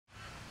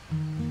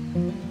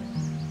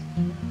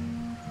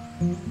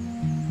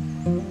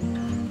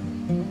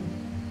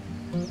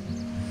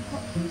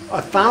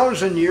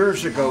1,000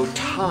 years ago,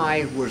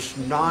 Thai was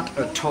not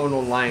a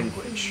tonal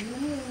language.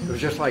 It was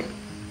just like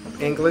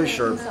English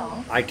or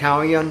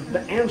Italian.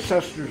 The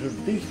ancestors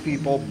of these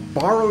people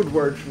borrowed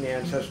words from the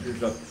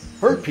ancestors of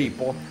her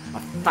people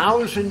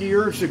 1,000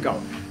 years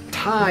ago.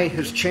 Thai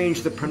has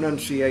changed the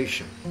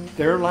pronunciation.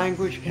 Their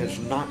language has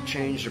not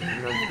changed the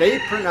pronunciation. They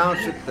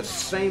pronounce it the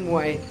same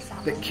way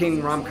that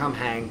King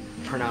Ramkhamhaeng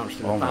pronounced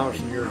it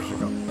 1,000 years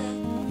ago.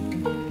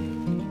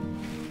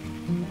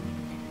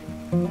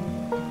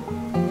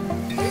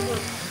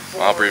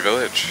 Mlabri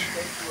village.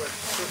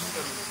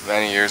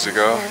 Many years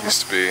ago,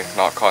 used to be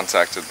not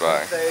contacted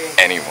by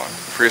anyone.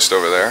 The priest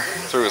over there,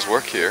 through his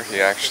work here,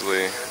 he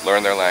actually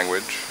learned their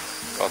language,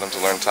 got them to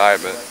learn Thai,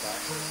 but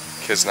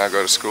kids now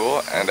go to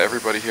school and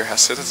everybody here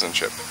has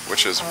citizenship,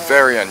 which is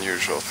very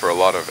unusual for a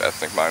lot of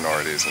ethnic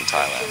minorities in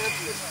Thailand.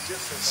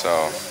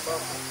 So,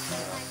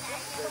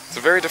 it's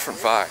a very different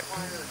vibe,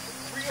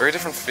 it's a very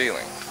different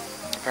feeling.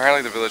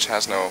 Apparently the village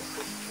has no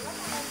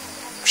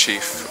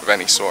chief of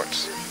any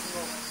sort.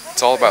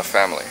 It's all about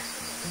family,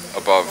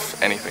 above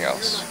anything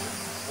else.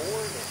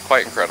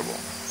 Quite incredible,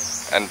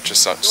 and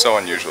just so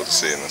unusual to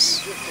see in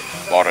this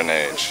modern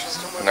age.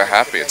 And they're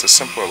happy, it's a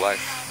simpler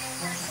life.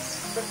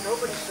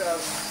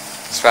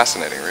 It's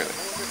fascinating, really.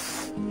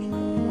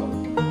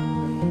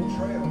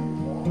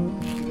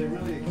 Do they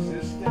really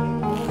exist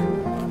anymore?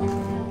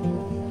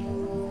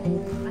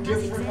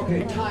 Different,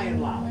 okay, Thai and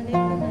Lao.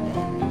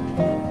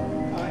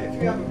 If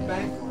you have a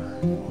bank owner,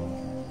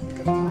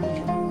 because Thai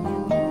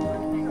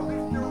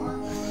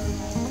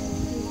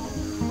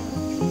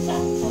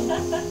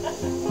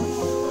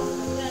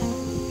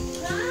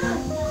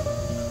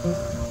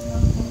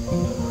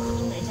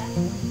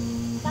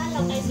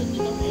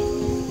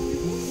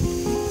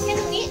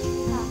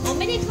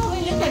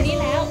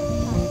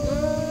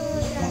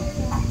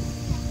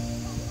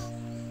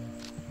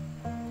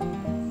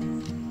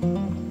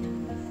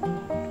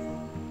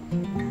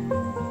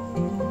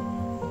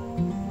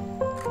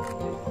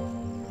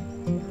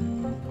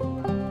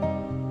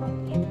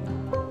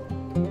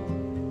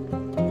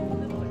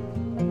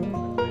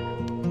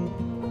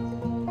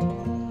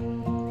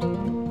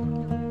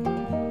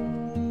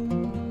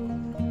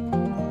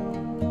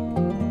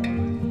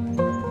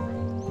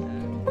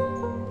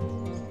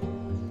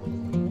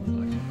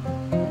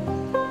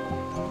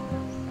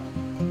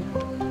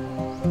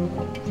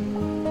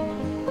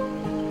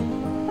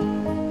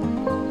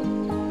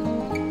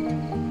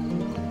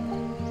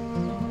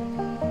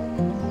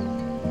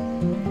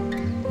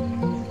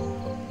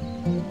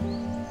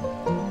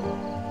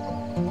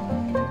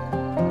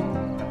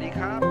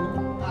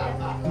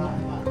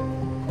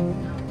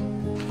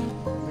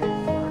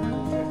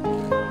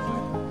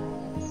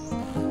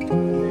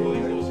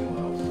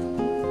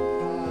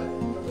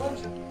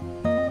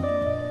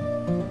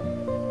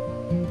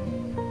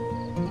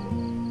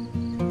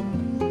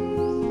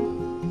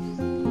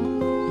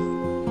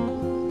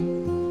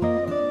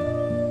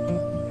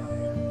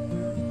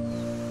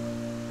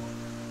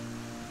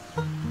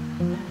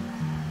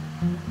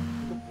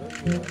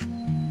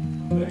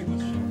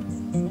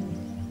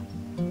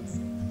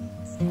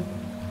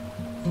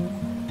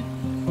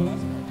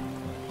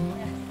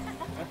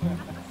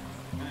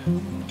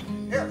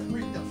Here,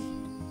 read this.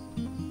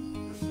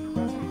 This is a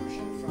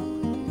resolution from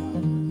the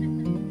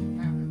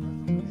family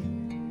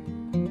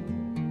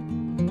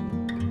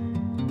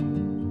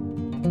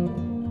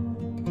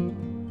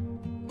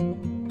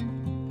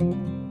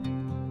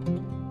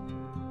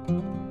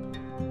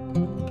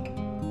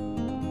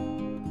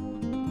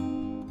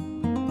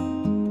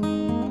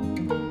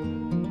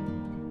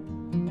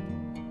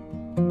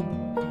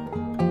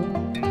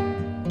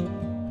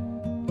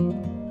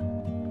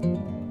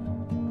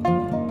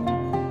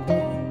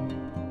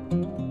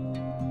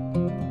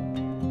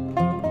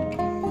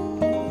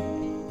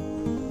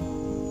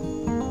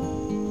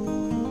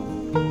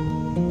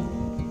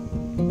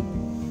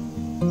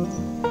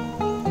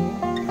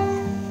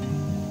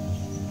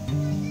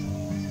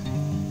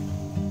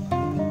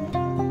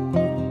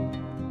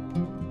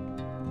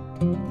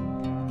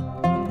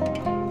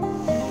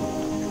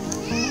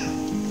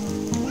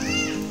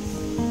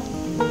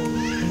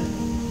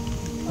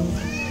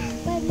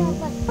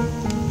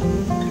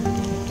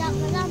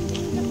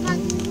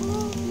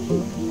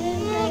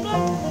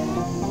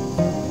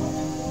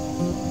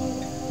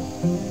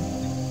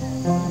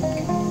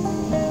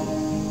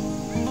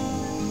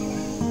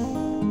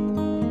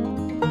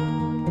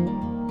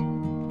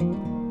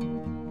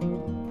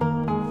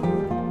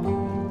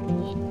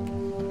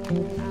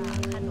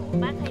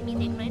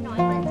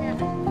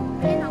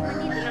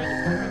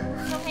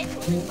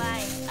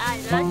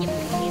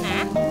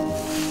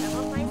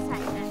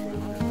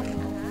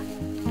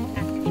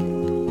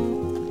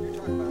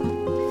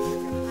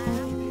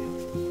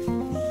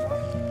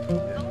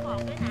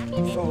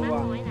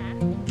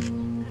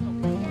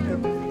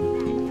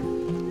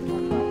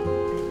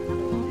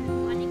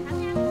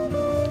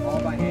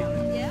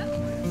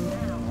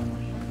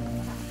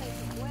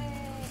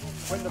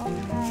When the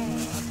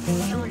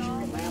Jewish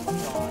lamb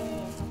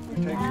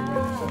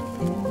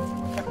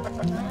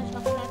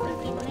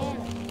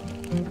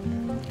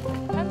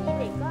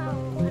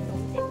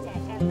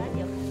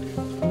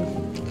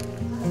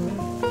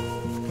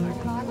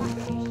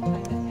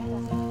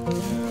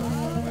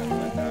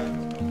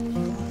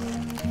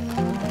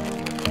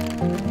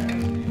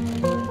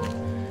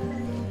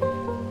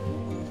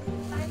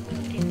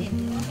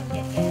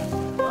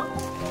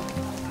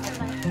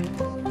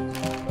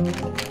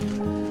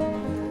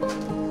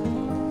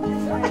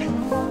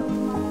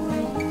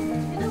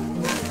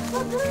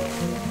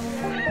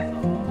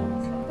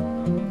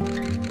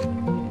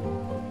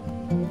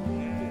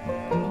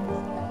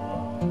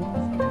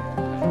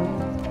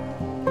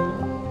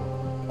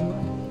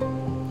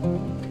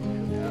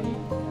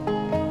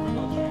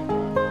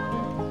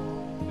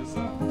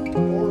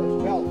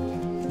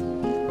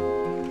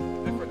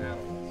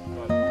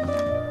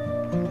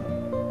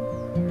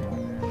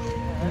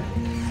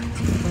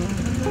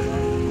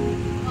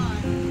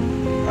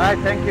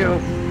right, thank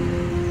you.